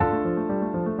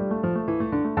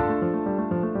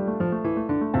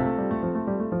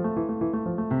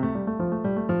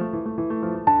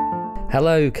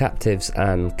Hello captives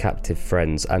and captive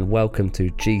friends, and welcome to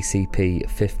GCP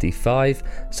 55,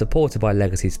 supported by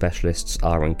legacy specialists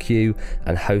R&Q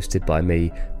and hosted by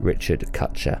me, Richard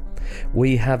Cutcher.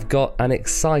 We have got an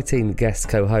exciting guest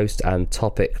co-host and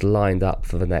topic lined up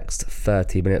for the next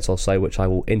 30 minutes or so, which I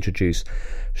will introduce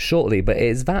shortly, but it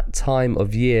is that time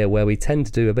of year where we tend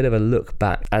to do a bit of a look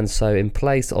back, and so in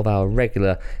place of our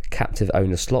regular captive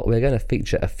owner slot, we're going to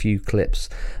feature a few clips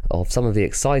of some of the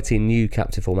exciting new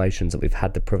captive formations that we've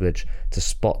had the privilege to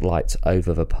spotlight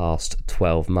over the past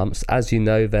 12 months. As you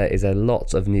know, there is a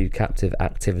lot of new captive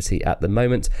activity at the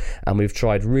moment, and we've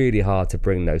tried really hard to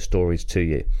bring those stories to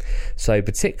you. So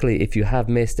particularly if you have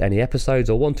missed any episodes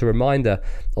or want a reminder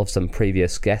of some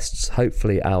previous guests,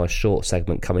 hopefully our short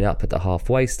segment coming up at the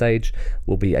halfway stage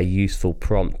will be a useful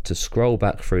prompt to scroll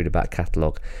back through the back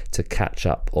catalogue to catch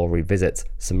up or revisit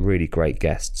some really great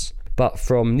guests. But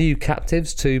from new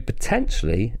captives to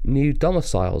potentially new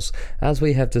domiciles, as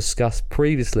we have discussed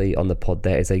previously on the pod,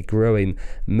 there is a growing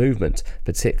movement,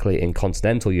 particularly in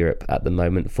continental Europe at the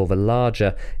moment, for the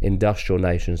larger industrial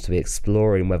nations to be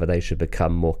exploring whether they should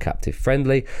become more captive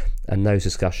friendly, and those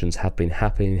discussions have been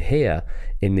happening here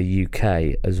in the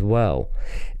UK as well.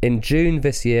 In June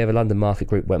this year, the London Market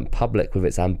Group went public with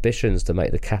its ambitions to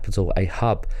make the capital a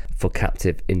hub for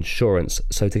captive insurance.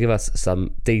 So to give us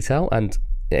some detail, and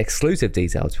exclusive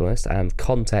detail to be honest, and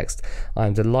context,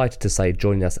 I'm delighted to say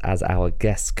joining us as our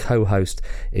guest co-host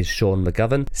is Sean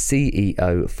McGovern,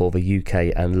 CEO for the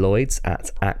UK and Lloyd's at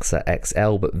AXA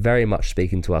XL, but very much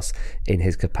speaking to us in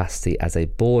his capacity as a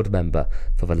board member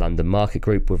for the London Market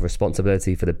Group with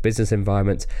responsibility for the business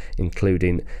environment,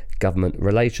 including government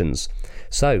relations.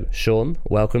 So Sean,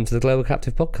 welcome to the Global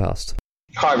Captive Podcast.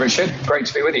 Hi Richard, great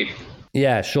to be with you.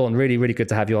 Yeah, Sean, really, really good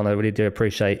to have you on. I really do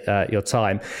appreciate your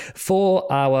time. For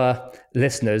our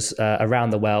listeners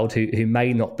around the world who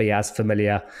may not be as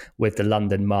familiar with the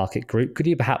London Market Group, could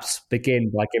you perhaps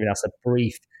begin by giving us a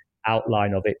brief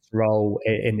outline of its role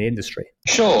in the industry?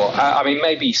 Sure.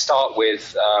 Maybe start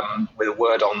with a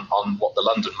word on what the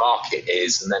London Market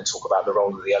is, and then talk about the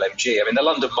role of the LMG. The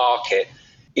London Market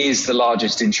is the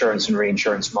largest insurance and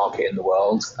reinsurance market in the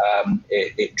world.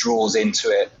 It draws into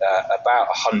it about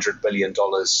 $100 billion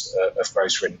of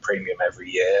gross written premium every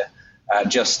year.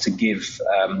 Just to give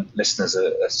listeners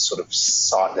a sort of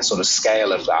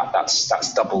scale of that,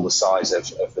 that's double the size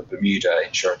of the Bermuda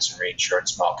insurance and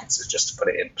reinsurance markets, just to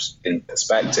put it in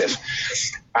perspective.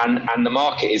 And the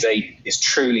market is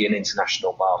truly an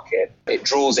international market. It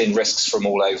draws in risks from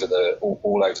all over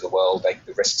the world.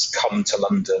 The risks come to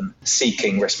London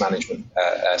seeking risk management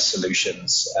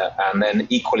solutions, and then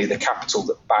equally the capital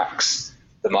that backs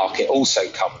the market also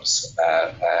comes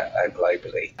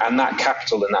globally. And that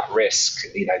capital and that risk,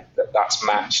 that's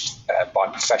matched by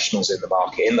professionals in the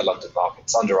market, in the London market.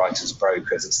 It's underwriters,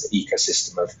 brokers, it's the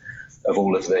ecosystem of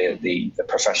all of the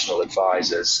professional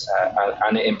advisors.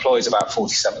 And it employs about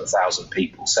 47,000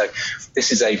 people. So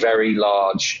this is a very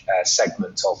large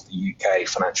segment of the UK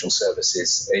financial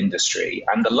services industry.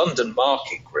 And the London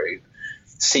Market Group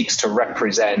seeks to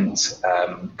represent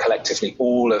collectively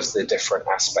all of the different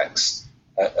aspects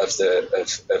of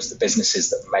the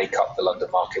businesses that make up the London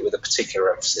market, with a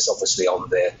particular emphasis obviously on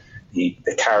the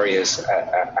carriers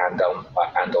and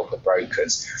on the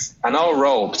brokers. And our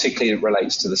role, particularly it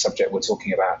relates to the subject we're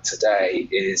talking about today,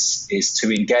 is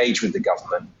to engage with the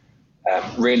government,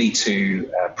 really to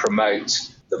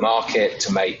promote the market,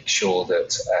 to make sure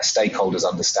that stakeholders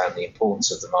understand the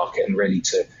importance of the market, and really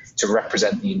to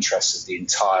represent the interests of the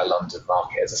entire London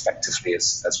market as effectively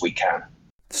as we can.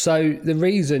 So the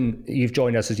reason you've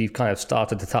joined us, as you've kind of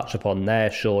started to touch upon there,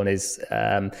 Sean, is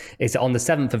on the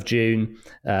 7th of June,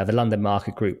 the London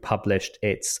Market Group published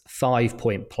its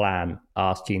 5-point plan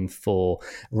asking for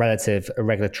relative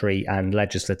regulatory and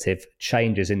legislative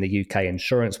changes in the UK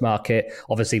insurance market.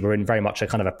 Obviously, we're in very much a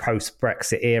kind of a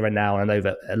post-Brexit era now, and I know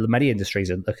that many industries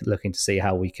are looking to see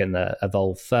how we can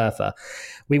evolve further.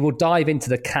 We will dive into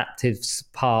the captives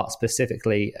part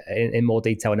specifically in more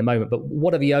detail in a moment, but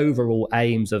what are the overall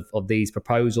aims of these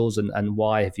proposals, and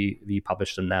why have you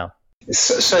published them now?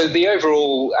 So the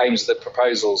overall aims of the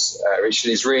proposals, Richard,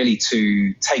 is really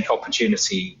to take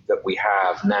opportunity that we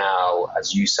have now,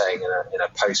 as you saying, in a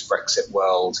post-Brexit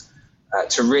world,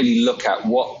 to really look at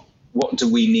what do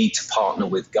we need to partner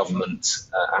with government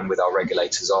and with our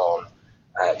regulators on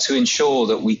to ensure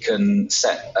that we can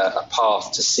set a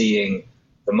path to seeing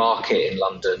the market in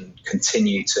London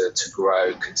continue to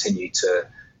grow, continue to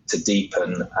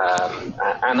deepen,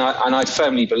 and I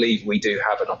firmly believe we do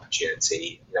have an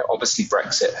opportunity. Obviously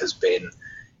Brexit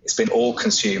it's been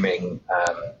all-consuming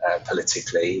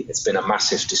politically. It's been a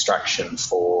massive distraction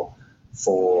for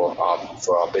for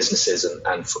our businesses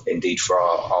and indeed for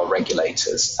our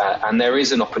regulators. And there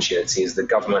is an opportunity as the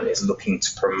government is looking to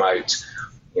promote,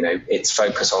 its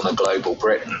focus on a global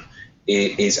Britain.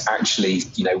 Is actually,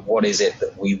 what is it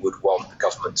that we would want the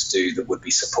government to do that would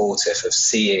be supportive of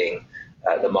seeing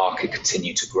the market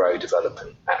continue to grow, develop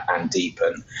and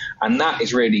deepen. And that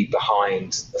is really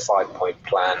behind the 5-point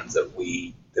plan that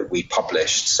we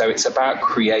published. So it's about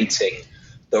creating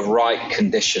the right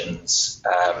conditions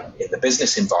in the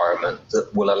business environment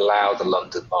that will allow the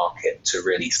London market to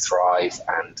really thrive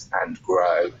and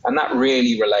grow. And that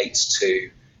really relates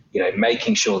to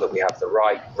making sure that we have the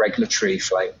right regulatory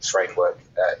framework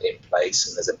in place,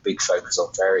 and there's a big focus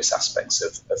on various aspects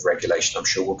of regulation. I'm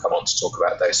sure we'll come on to talk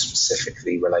about those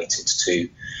specifically related to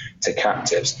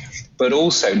captives, but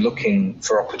also looking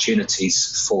for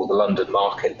opportunities for the London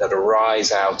market that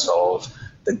arise out of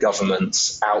the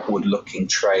government's outward-looking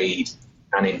trade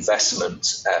and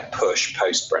investment push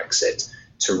post-Brexit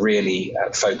to really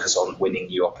focus on winning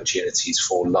new opportunities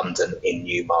for London in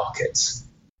new markets.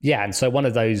 Yeah, and so one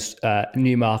of those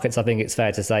new markets, I think it's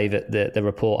fair to say that the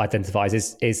report identifies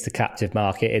is the captive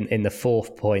market. In the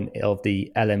 4th point of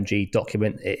the LMG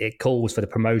document, it calls for the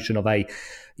promotion of a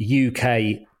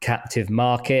UK captive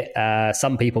market.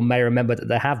 Some people may remember that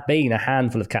there have been a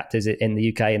handful of captives in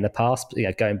the UK in the past,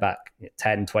 going back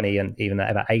 10, 20, and even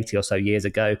about 80 or so years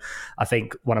ago. I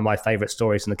think one of my favourite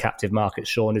stories in the captive market,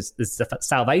 Sean, is the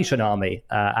Salvation Army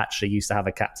actually used to have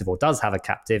a captive, or does have a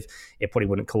captive. It probably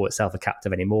wouldn't call itself a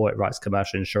captive anymore. It writes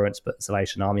commercial insurance, but the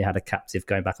Salvation Army had a captive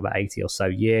going back about 80 or so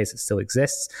years. It still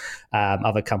exists.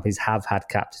 Other companies have had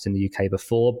captives in the UK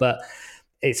before, but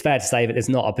it's fair to say that there's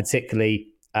not a particularly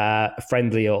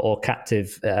friendly or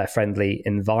captive friendly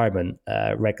environment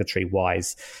regulatory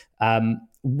wise.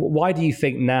 Why do you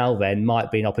think now then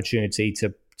might be an opportunity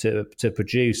to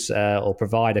produce or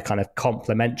provide a kind of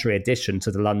complementary addition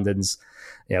to the London's,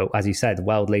 as you said,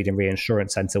 world leading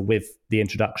reinsurance centre with the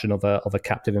introduction of a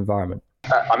captive environment?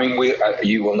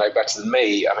 You will know better than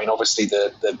me. Obviously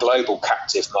the global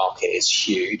captive market is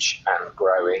huge and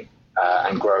growing.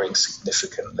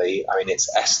 Significantly. It's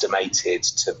estimated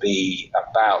to be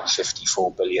about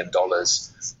 $54 billion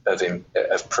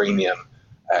of premium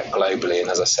globally. And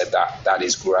as I said, that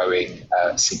is growing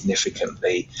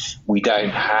significantly. We don't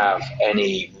have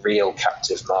any real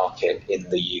captive market in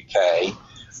the UK.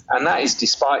 And that is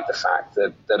despite the fact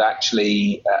that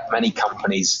actually many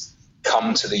companies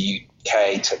come to the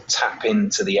UK to tap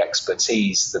into the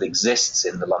expertise that exists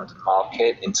in the London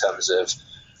market in terms of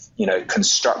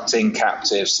constructing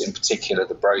captives, in particular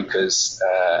the brokers,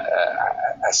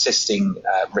 assisting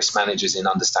risk managers in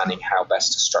understanding how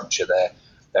best to structure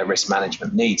their risk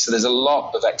management needs. So there's a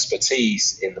lot of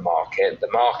expertise in the market. The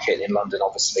market in London,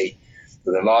 obviously,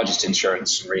 the largest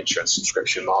insurance and reinsurance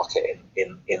subscription market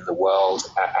in the world.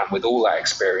 And with all that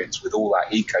experience, with all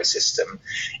that ecosystem,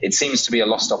 it seems to be a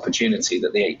lost opportunity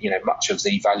that much of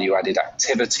the value-added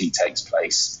activity takes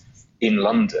place in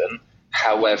London.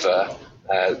 However,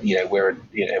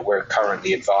 we're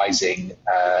currently advising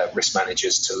risk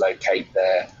managers to locate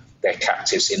their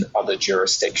captives in other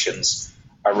jurisdictions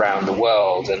around the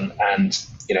world, and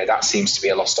that seems to be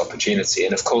a lost opportunity.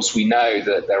 And of course, we know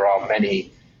that there are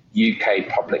many UK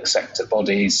public sector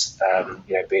bodies,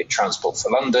 be it Transport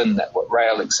for London, Network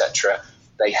Rail, etc.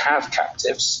 They have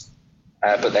captives,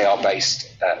 but they are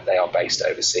based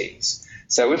overseas.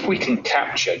 So if we can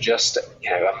capture just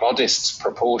a modest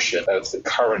proportion of the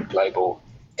current global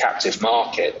captive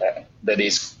market that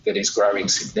is growing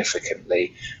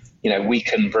significantly, we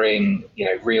can bring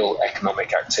real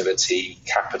economic activity,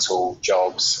 capital,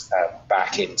 jobs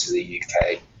back into the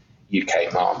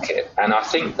UK market. And I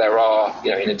think there are,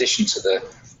 in addition to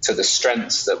the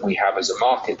strengths that we have as a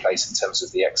marketplace in terms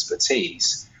of the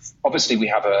expertise, obviously we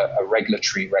have a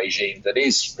regulatory regime that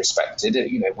is respected.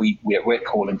 We're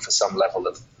calling for some level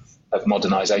of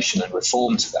modernisation and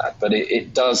reform to that, but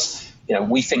it does.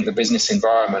 We think the business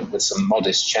environment with some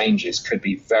modest changes could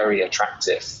be very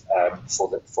attractive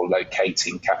for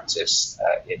locating captives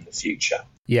in the future.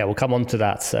 Yeah, we'll come on to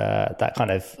that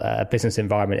kind of business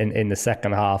environment in the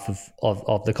second half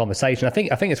of the conversation. I think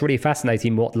it's really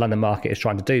fascinating what the London market is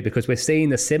trying to do, because we're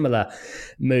seeing a similar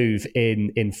move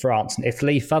in France and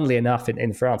Italy. Funnily enough,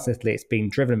 in France and Italy, it's been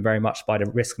driven very much by the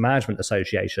risk management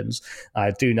associations.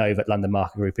 I do know that London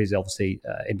Market Group is obviously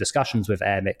in discussions with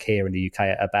AMIC here in the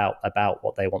UK about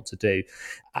what they want to do.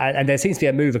 And there seems to be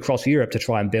a move across Europe to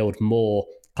try and build more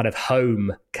kind of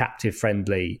home captive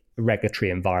friendly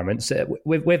regulatory environment. So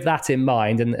with that in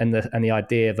mind, and the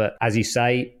idea that, as you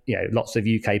say, lots of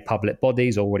UK public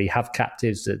bodies already have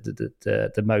captives.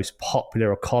 The most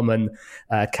popular or common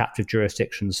captive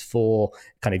jurisdictions for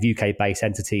kind of UK-based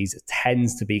entities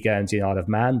tends to be Guernsey and Isle of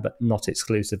Man, but not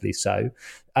exclusively so.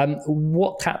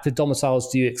 What captive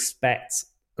domiciles do you expect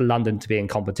London to be in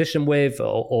competition with,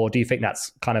 or do you think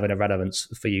that's kind of an irrelevance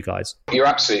for you guys? You're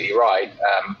absolutely right.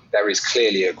 There is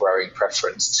clearly a growing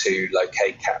preference to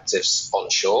locate captives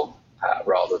onshore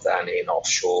rather than in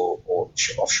offshore or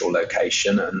offshore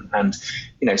location. And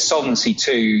Solvency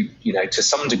II, to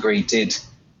some degree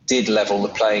did level the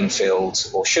playing field,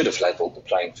 or should have leveled the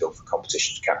playing field for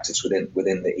competition for captives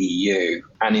within the EU.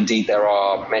 And indeed, there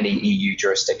are many EU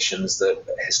jurisdictions that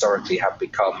historically have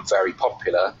become very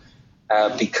popular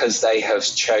because they have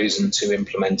chosen to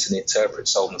implement and interpret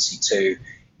Solvency II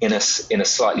in a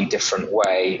slightly different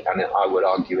way, and I would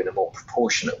argue in a more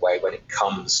proportionate way when it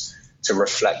comes to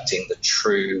reflecting the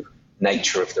true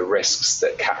nature of the risks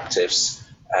that captives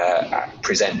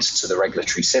present to the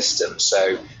regulatory system.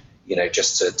 So,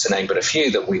 just to name but a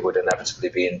few that we would inevitably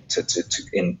be in to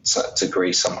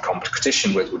degree some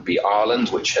competition with would be Ireland,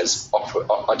 which has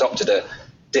adopted a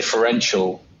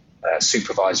differential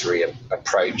supervisory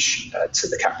approach to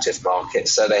the captive market.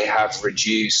 So they have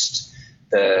reduced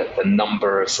the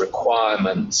number of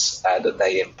requirements that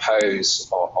they impose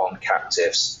on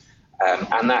captives.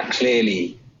 And that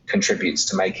clearly contributes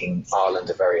to making Ireland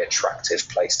a very attractive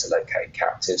place to locate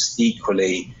captives.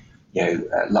 Equally,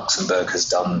 Luxembourg has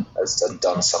done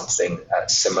something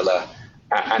similar.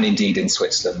 And indeed, in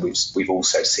Switzerland, we've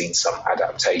also seen some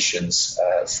adaptations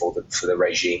for the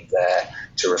regime there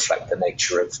to reflect the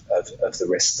nature of the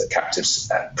risks that captives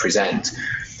present.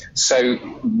 So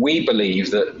we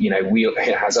believe that we,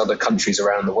 as other countries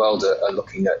around the world are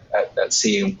looking at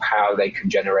seeing how they can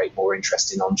generate more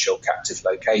interest in onshore captive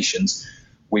locations,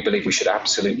 we believe we should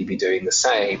absolutely be doing the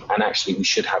same. And actually, we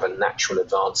should have a natural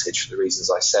advantage for the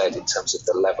reasons I said in terms of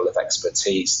the level of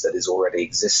expertise that is already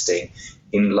existing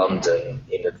in London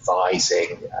in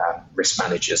advising risk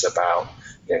managers about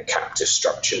captive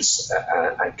structures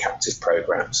and captive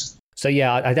programs. So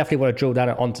yeah, I definitely want to drill down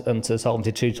onto the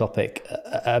Solvency II topic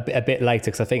a bit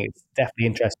later, because I think it's definitely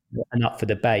interesting and up for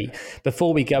debate.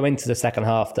 Before we go into the second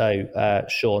half, though,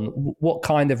 Sean, what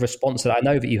kind of response? I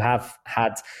know that you have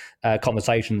had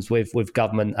conversations with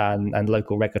government and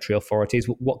local regulatory authorities.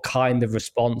 What kind of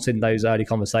response in those early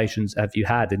conversations have you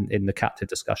had in the captive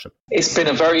discussion? It's been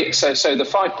a very so the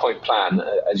 5-point plan,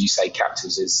 as you say,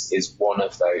 captives is one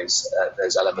of those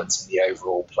elements in the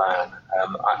overall plan.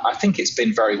 I think it's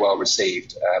been very well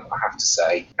received, I have to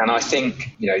say, and I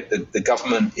think the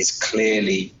government is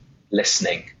clearly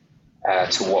listening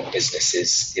to what business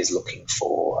is looking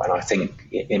for. And I think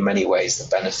in many ways the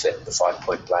benefit the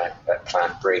 5-point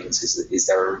plan brings is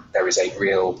there is a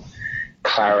real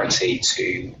clarity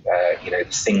to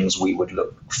things we would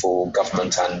look for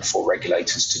government and for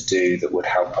regulators to do that would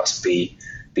help us be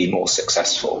more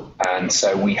successful. And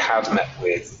so we have met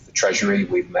with the Treasury,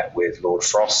 we've met with Lord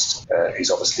Frost, who's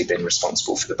obviously been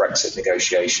responsible for the Brexit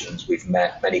negotiations. We've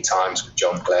met many times with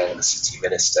John Glenn, the City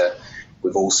Minister.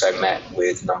 We've also met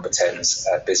with Number 10's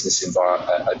business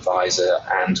advisor,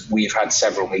 and we've had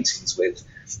several meetings with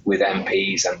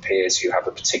MPs and peers who have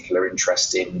a particular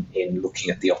interest in looking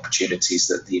at the opportunities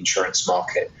that the insurance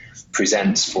market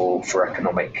presents for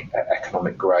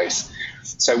economic growth.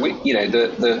 So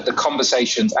the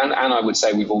conversations, and I would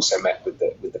say we've also met with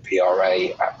the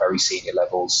PRA at very senior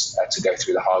levels to go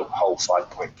through the whole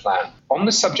 5-point plan. On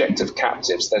the subject of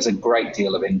captives, there's a great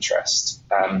deal of interest.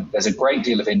 There's a great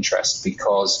deal of interest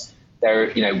because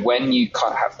when you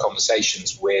have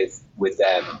conversations with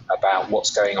them about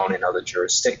what's going on in other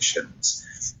jurisdictions,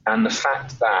 and the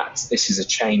fact that this is a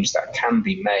change that can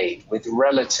be made with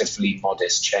relatively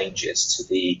modest changes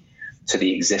to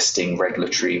the existing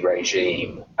regulatory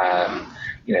regime,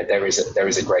 there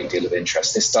is a great deal of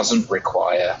interest. This doesn't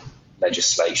require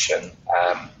legislation.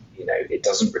 It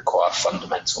doesn't require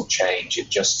fundamental change. It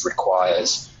just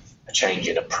requires a change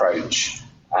in approach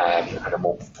and a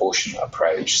more proportionate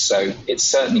approach. So it's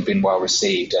certainly been well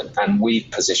received, and we've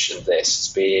positioned this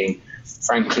as being,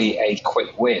 frankly, a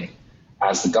quick win,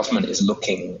 as the government is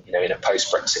looking, in a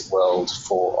post-Brexit world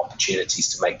for opportunities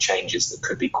to make changes that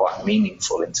could be quite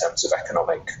meaningful in terms of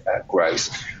economic growth.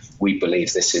 We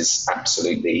believe this is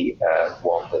absolutely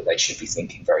one that they should be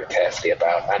thinking very carefully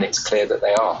about, and it's clear that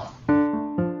they are.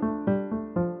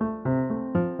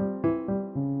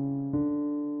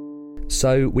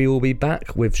 So we will be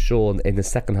back with Sean in the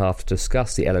second half to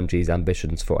discuss the LMG's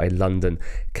ambitions for a London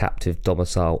captive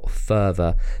domicile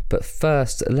further. But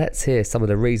first, let's hear some of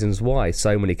the reasons why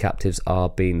so many captives are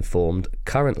being formed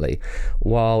currently.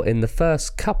 While in the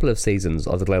first couple of seasons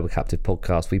of the Global Captive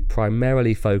podcast, we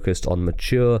primarily focused on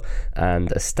mature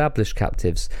and established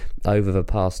captives, over the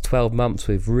past 12 months,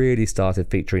 we've really started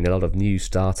featuring a lot of new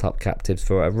startup captives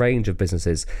for a range of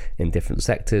businesses in different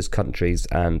sectors, countries,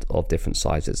 and of different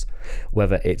sizes.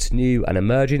 Whether it's new and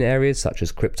emerging areas such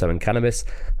as crypto and cannabis,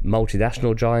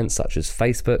 multinational giants such as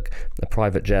Facebook, a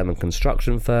private German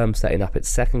construction firm setting up its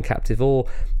second captive, or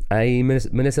a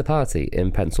municipality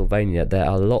in Pennsylvania, there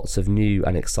are lots of new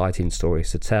and exciting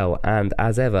stories to tell, and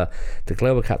as ever, the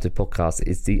Global Captive podcast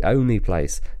is the only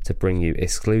place to bring you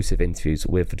exclusive interviews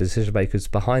with the decision makers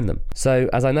behind them. So,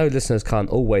 as I know listeners can't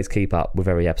always keep up with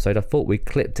every episode, I thought we'd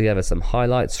clip together some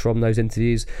highlights from those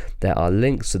interviews. There are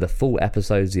links to the full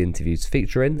episodes the interviews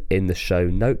feature in the show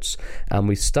notes, and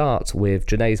we start with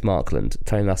Janaise Markland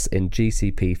telling us in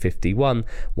GCP 51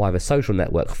 why the social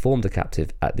network formed a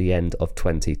captive at the end of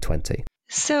 2020.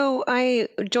 So I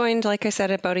joined, like I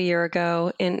said, about a year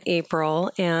ago in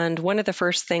April, and one of the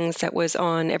first things that was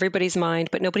on everybody's mind,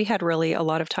 but nobody had really a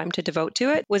lot of time to devote to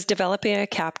it, was developing a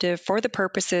captive for the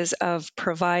purposes of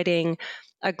providing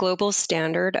a global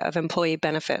standard of employee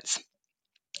benefits.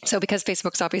 So because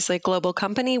Facebook's obviously a global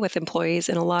company with employees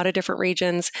in a lot of different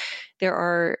regions, there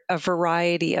are a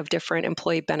variety of different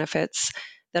employee benefits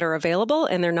that are available,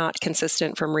 and they're not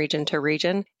consistent from region to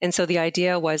region. And so the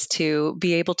idea was to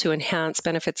be able to enhance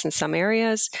benefits in some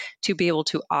areas, to be able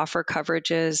to offer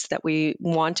coverages that we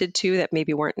wanted to that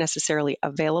maybe weren't necessarily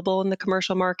available in the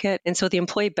commercial market. And so the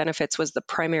employee benefits was the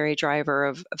primary driver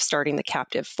of starting the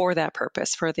captive for that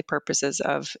purpose, for the purposes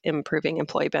of improving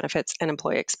employee benefits and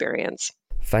employee experience.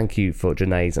 Thank you for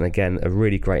Janaise, and again, a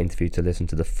really great interview to listen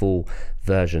to the full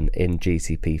version in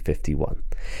GCP 51.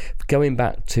 Going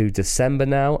back to December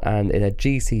now, and in a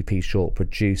GCP short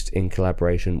produced in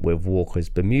collaboration with Walker's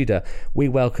Bermuda, we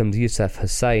welcomed Youssef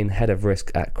Hussain, Head of Risk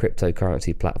at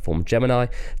cryptocurrency platform Gemini,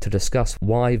 to discuss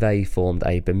why they formed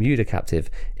a Bermuda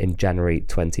captive in January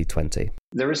 2020.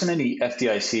 There isn't any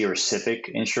FDIC or CIPC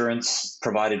insurance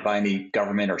provided by any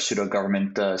government or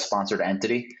pseudo-government sponsored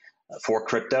entity for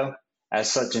crypto. As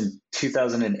such, in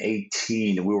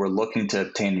 2018, we were looking to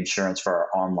obtain insurance for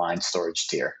our online storage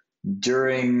tier.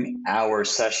 During our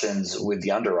sessions with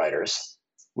the underwriters,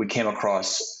 we came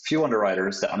across few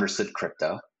underwriters that understood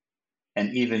crypto,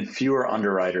 and even fewer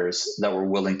underwriters that were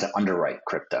willing to underwrite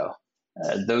crypto.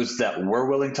 Those that were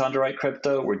willing to underwrite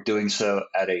crypto were doing so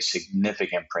at a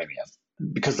significant premium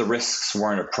because the risks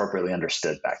weren't appropriately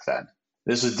understood back then.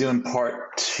 This was due in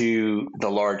part to the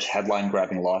large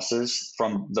headline-grabbing losses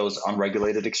from those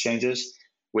unregulated exchanges,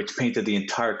 which painted the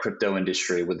entire crypto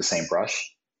industry with the same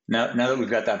brush. Now that we've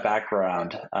got that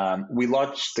background, we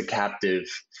launched the captive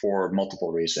for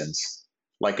multiple reasons.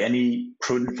 Like any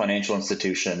prudent financial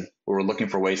institution, we were looking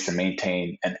for ways to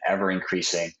maintain an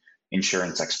ever-increasing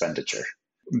insurance expenditure.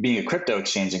 Being a crypto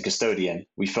exchange and custodian,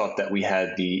 we felt that we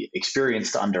had the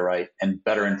experience to underwrite and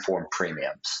better inform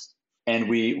premiums. And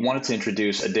we wanted to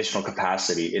introduce additional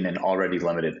capacity in an already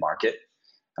limited market,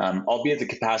 albeit the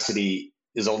capacity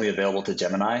is only available to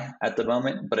Gemini at the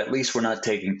moment, but at least we're not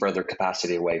taking further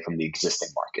capacity away from the existing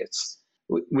markets.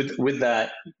 With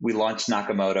that, we launched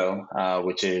Nakamoto,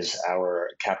 which is our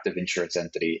captive insurance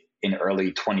entity, in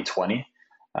early 2020,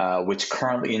 which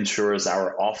currently insures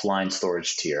our offline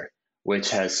storage tier, which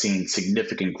has seen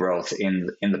significant growth in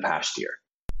the past year.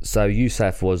 So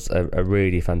Youssef was a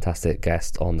really fantastic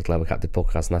guest on the Global Captive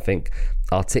podcast, and I think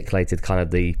articulated kind of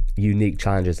the unique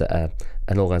challenges that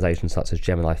an organisation such as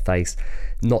Gemini face,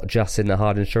 not just in the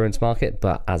hard insurance market,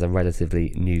 but as a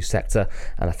relatively new sector.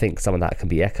 And I think some of that can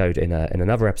be echoed in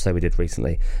another episode we did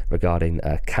recently regarding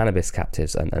cannabis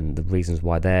captives and the reasons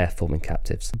why they're forming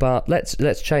captives. But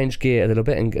let's change gear a little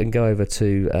bit and go over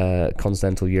to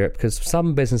continental Europe, because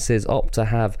some businesses opt to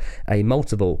have a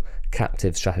multiple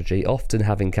captive strategy, often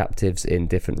having captives in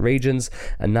different regions,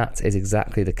 and that is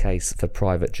exactly the case for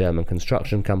private German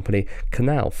construction company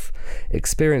Knauf.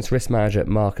 Experienced risk manager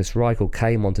Markus Reichel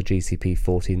came onto GCP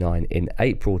 49 in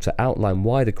April to outline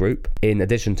why the group, in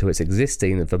addition to its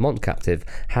existing Vermont captive,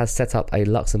 has set up a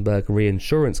Luxembourg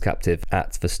reinsurance captive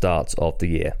at the start of the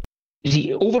year.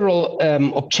 The overall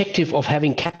objective of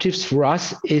having captives for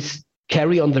us is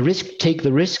carry on the risk, take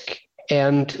the risk,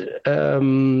 and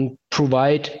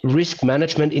provide risk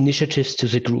management initiatives to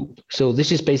the group. So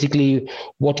this is basically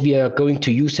what we are going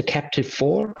to use a captive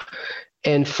for.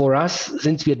 And for us,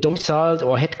 since we are domiciled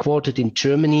or headquartered in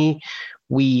Germany,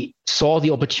 we saw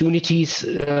the opportunities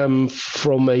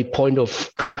from a point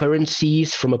of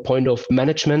currencies, from a point of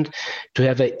management, to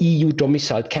have an EU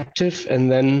domiciled captive.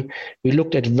 And then we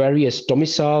looked at various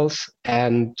domiciles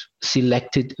and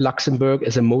selected Luxembourg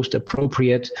as the most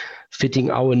appropriate,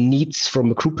 fitting our needs from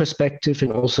a group perspective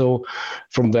and also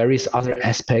from various other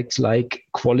aspects like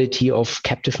quality of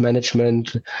captive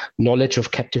management, knowledge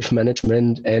of captive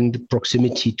management, and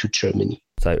proximity to Germany.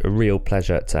 So a real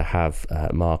pleasure to have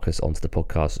Marcus onto the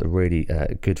podcast, a really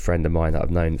good friend of mine that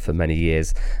I've known for many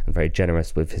years and very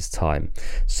generous with his time.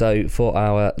 So for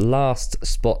our last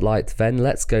spotlight then,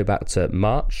 let's go back to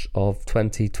March of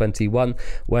 2021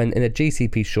 when in a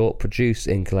GCP short produced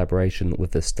in collaboration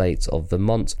with the State of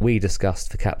Vermont, we discussed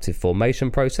the captive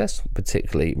formation process,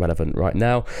 particularly relevant right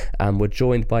now, and we're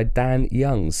joined by Dan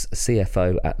Youngs,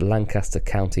 CFO at Lancaster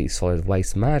County Solid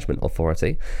Waste Management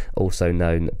Authority, also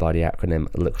known by the acronym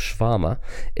LCSVAMA,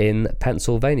 in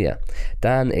Pennsylvania.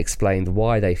 Dan explained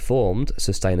why they formed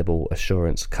Sustainable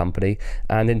Assurance Company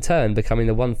and in turn becoming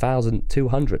the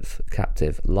 1,200th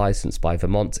captive licensed by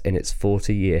Vermont in its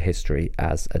 40-year history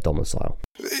as a domicile.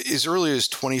 As early as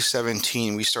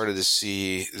 2017, we started to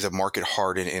see the market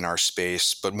harden in our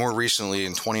space, but more recently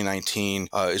in 2019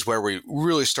 is where we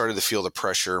really started to feel the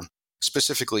pressure,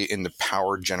 specifically in the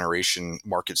power generation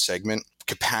market segment.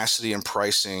 Capacity and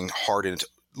pricing hardened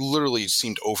literally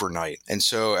seemed overnight. And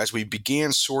so as we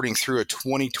began sorting through a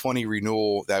 2020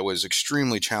 renewal that was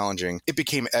extremely challenging, it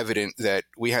became evident that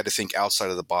we had to think outside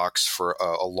of the box for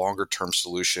a longer term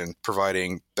solution,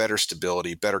 providing better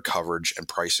stability, better coverage, and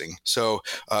pricing. So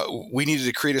we needed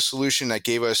to create a solution that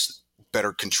gave us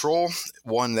better control,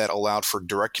 one that allowed for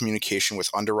direct communication with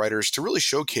underwriters to really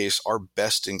showcase our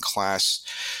best-in-class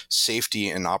safety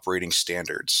and operating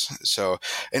standards. So,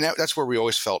 and that's where we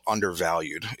always felt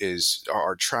undervalued, is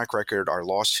our track record, our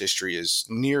loss history is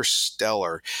near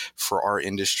stellar for our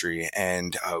industry,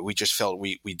 and we just felt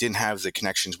we didn't have the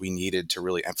connections we needed to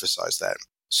really emphasize that.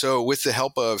 So with the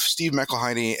help of Steve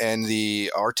McElhinney and the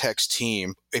Artex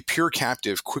team, a pure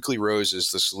captive quickly rose as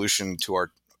the solution to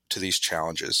these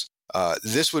challenges.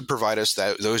 This would provide us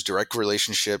those direct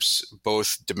relationships,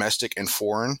 both domestic and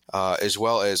foreign, as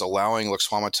well as allowing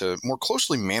LCSVAMA to more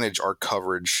closely manage our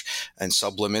coverage and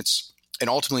sublimits, and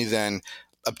ultimately then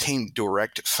obtain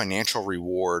direct financial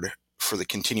reward for the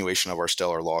continuation of our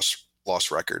stellar loss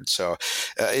record. So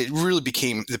it really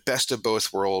became the best of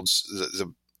both worlds,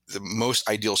 the most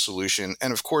ideal solution.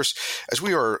 And of course, as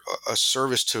we are a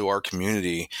service to our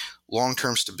community,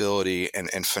 long-term stability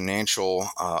and financial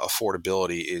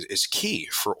affordability is key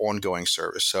for ongoing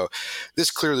service. So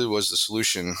this clearly was the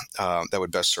solution that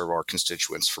would best serve our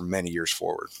constituents for many years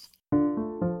forward.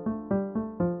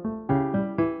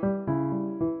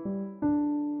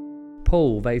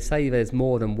 Paul, they say there's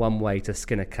more than one way to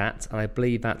skin a cat, and I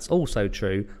believe that's also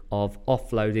true of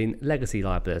offloading legacy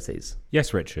liabilities.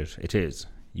 Yes, Richard, it is.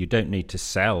 You don't need to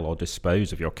sell or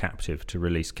dispose of your captive to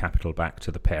release capital back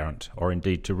to the parent, or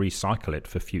indeed to recycle it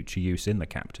for future use in the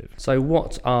captive. So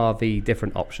what are the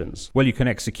different options? Well, you can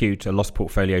execute a loss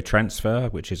portfolio transfer,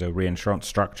 which is a reinsurance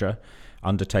structure,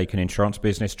 undertake an insurance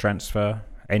business transfer,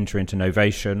 enter into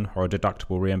novation or a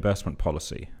deductible reimbursement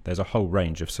policy. There's a whole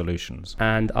range of solutions.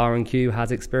 And R&Q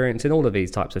has experience in all of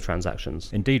these types of transactions?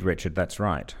 Indeed, Richard, that's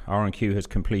right. R&Q has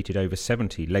completed over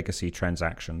 70 legacy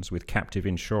transactions with captive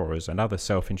insurers and other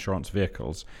self-insurance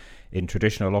vehicles in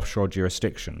traditional offshore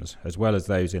jurisdictions, as well as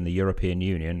those in the European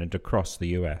Union and across the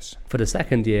US. For the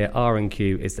second year,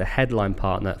 R&Q is the headline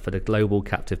partner for the Global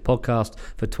Captive Podcast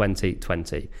for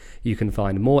 2020. You can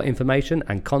find more information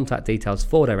and contact details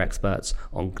for their experts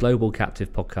on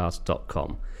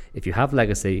globalcaptivepodcast.com. If you have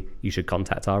legacy, you should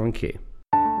contact R&Q.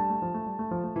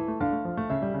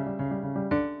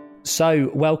 So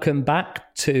welcome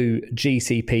back to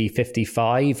GCP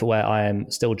 55, where I am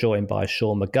still joined by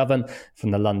Sean McGovern from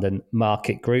the London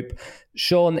Market Group.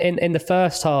 Sean, in the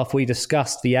first half, we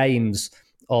discussed the aims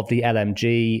of the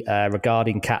LMG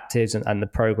regarding captives and the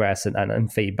progress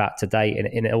and feedback to date,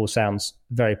 and it all sounds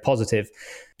very positive.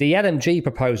 The LMG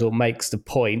proposal makes the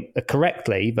point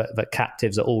correctly that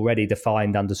captives are already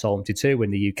defined under Solvency II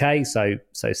in the UK. So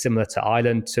similar to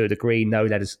Ireland, to a degree, no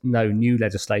new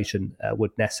legislation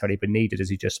would necessarily be needed,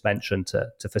 as you just mentioned,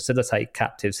 to facilitate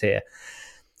captives here.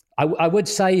 I would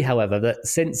say, however, that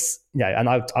since, and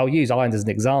I'll use Ireland as an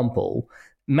example,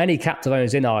 many captive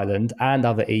owners in Ireland and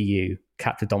other EU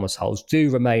captive domiciles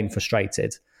do remain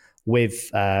frustrated with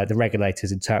the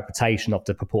regulator's interpretation of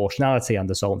the proportionality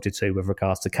under Solvency II with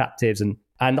regards to captives. And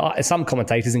some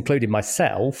commentators, including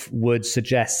myself, would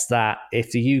suggest that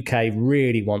if the UK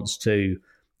really wants to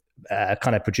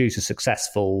kind of produce a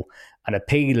successful and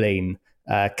appealing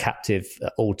captive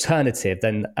alternative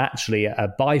than actually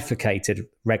a bifurcated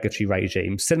regulatory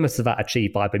regime, similar to that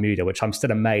achieved by Bermuda, which I'm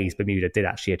still amazed Bermuda did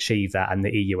actually achieve that and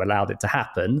the EU allowed it to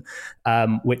happen,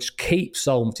 which keeps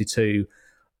Solvency II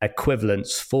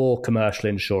equivalence for commercial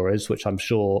insurers, which I'm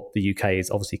sure the UK is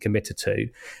obviously committed to,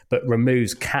 but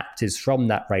removes captives from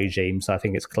that regime. So I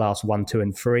think it's class 1, 2,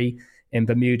 and 3 in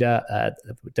Bermuda.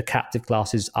 The captive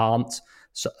classes aren't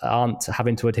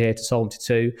having to adhere to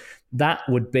Solvency II. That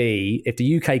would be, if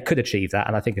the UK could achieve that,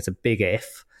 and I think it's a big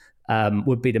if,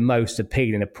 would be the most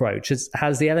appealing approach.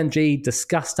 Has the LMG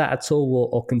discussed that at all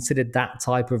or considered that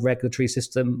type of regulatory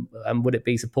system? And would it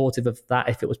be supportive of that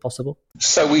if it was possible?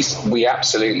 So we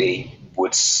absolutely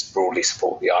would broadly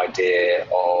support the idea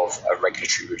of a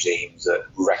regulatory regime that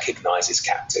recognises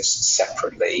captives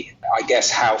separately. I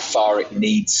guess how far it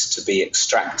needs to be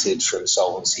extracted from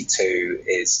Solvency II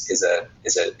is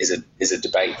a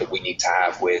debate that we need to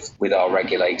have with our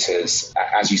regulators.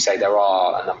 As you say, there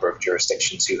are a number of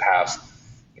jurisdictions who have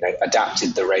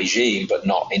adapted the regime but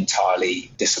not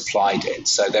entirely disapplied it.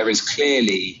 So there is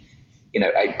clearly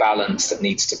a balance that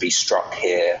needs to be struck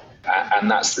here, and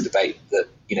that's the debate that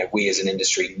we as an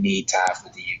industry need to have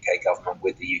with the UK government,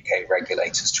 with the UK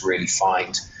regulators, to really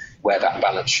find where that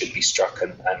balance should be struck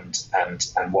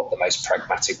and what the most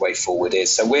pragmatic way forward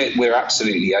is. So we're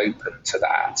absolutely open to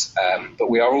that,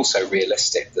 but we are also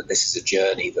realistic that this is a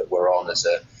journey that we're on as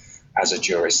a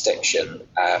jurisdiction,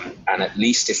 and at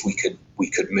least if we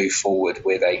could move forward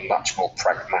with a much more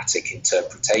pragmatic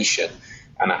interpretation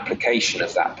and application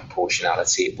of that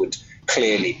proportionality, it would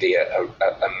clearly be a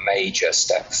major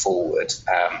step forward.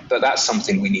 But that's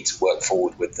something we need to work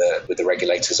forward with the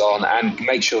regulators on, and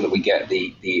make sure that we get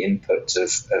the input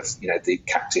of the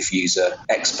captive user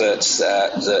experts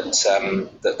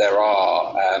that there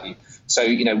are. So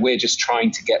we're just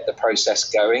trying to get the process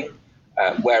going.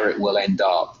 Where it will end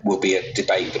up will be a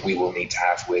debate that we will need to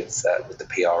have with the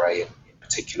PRA in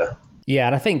particular. Yeah,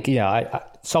 and I think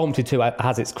Solvency II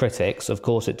has its critics, of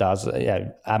course it does,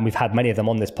 and we've had many of them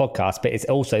on this podcast. But it's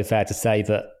also fair to say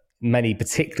that many,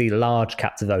 particularly large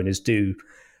captive owners, do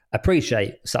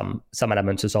appreciate some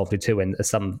elements of Solvency II and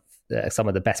some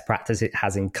of the best practice it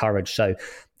has encouraged. So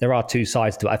there are two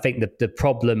sides to it. I think the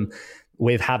problem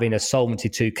with having a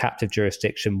Solvency II captive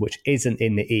jurisdiction, which isn't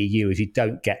in the EU, is you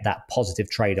don't get that positive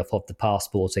trade-off of the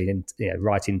passporting and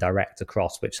writing direct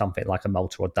across, which something like a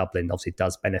Malta or Dublin obviously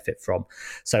does benefit from.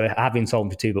 So having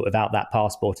Solvency II, but without that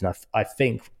passporting, I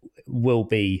think will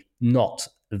be not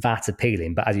that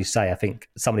appealing. But as you say, I think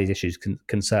some of these issues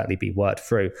can certainly be worked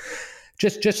through.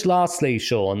 Just lastly,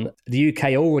 Sean, the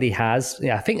UK already has,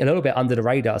 I think a little bit under the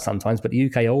radar sometimes, but the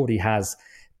UK already has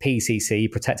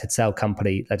PCC, Protected Cell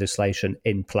Company legislation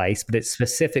in place, but it's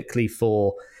specifically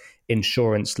for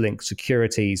insurance-linked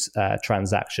securities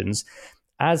transactions.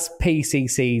 As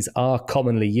PCCs are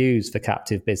commonly used for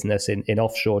captive business in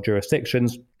offshore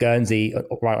jurisdictions, Guernsey,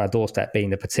 right on our doorstep, being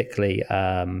the particularly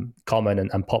common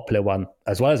and popular one,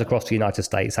 as well as across the United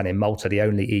States and in Malta, the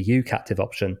only EU captive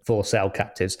option for cell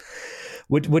captives.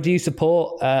 Would you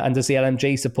support, and does the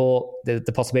LMG support the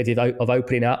possibility of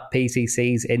opening up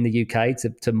PCCs in the UK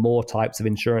to more types of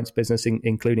insurance business,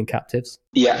 including captives?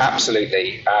 Yeah,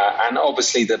 absolutely. And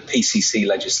obviously the PCC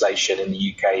legislation in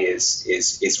the UK is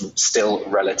still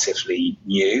relatively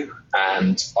new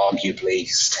and arguably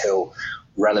still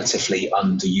relatively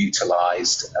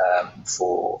underutilized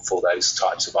for those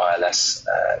types of ILS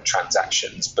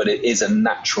transactions. But it is a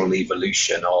natural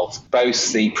evolution of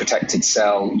both the protected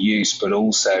cell use, but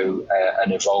also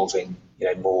an evolving,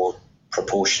 more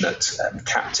proportionate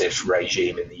captive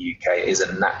regime in the UK. It is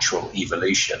a natural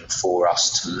evolution for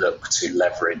us to look to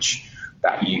leverage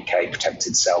that UK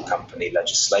protected cell company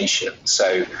legislation.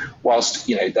 So whilst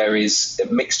there is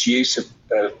a mixed use of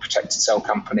protected cell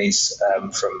companies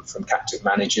from captive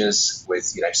managers, with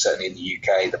certainly in the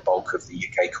UK the bulk of the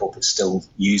UK corporates still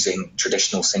using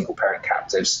traditional single parent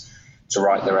captives to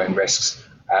write their own risks.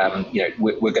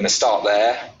 We're going to start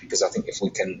there, because I think if we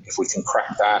can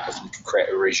crack that, if we can create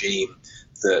a regime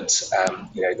that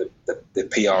the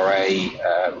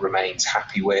PRA remains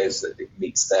happy with, that it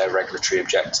meets their regulatory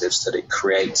objectives, that it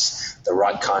creates the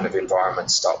right kind of environment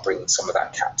to start bringing some of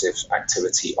that captive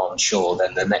activity onshore,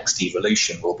 then the next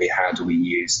evolution will be, how do we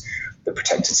use the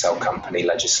protected cell company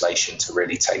legislation to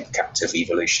really take captive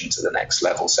evolution to the next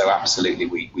level? So absolutely,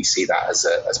 we see that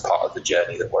as part of the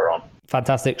journey that we're on.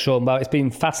 Fantastic, Sean. Well, it's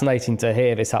been fascinating to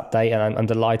hear this update, and I'm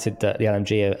delighted that the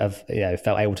LMG have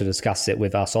felt able to discuss it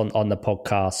with us on the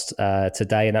podcast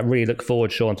today. And I really look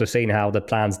forward, Sean, to seeing how the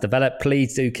plans develop.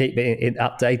 Please do keep it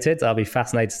updated. I'll be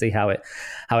fascinated to see how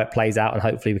it plays out, and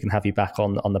hopefully we can have you back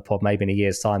on the pod maybe in a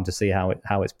year's time to see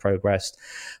how it's progressed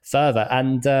further.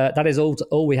 And that is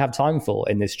all we have time for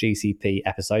in this GCP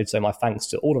episode. So my thanks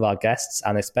to all of our guests,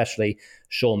 and especially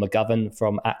Sean McGovern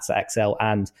from AXA XL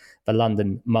and the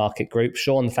London Market Group.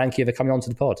 Sean, thank you for coming on to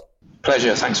the pod.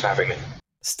 Pleasure. Thanks for having me.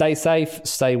 Stay safe,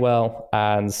 stay well,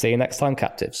 and see you next time,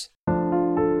 captives.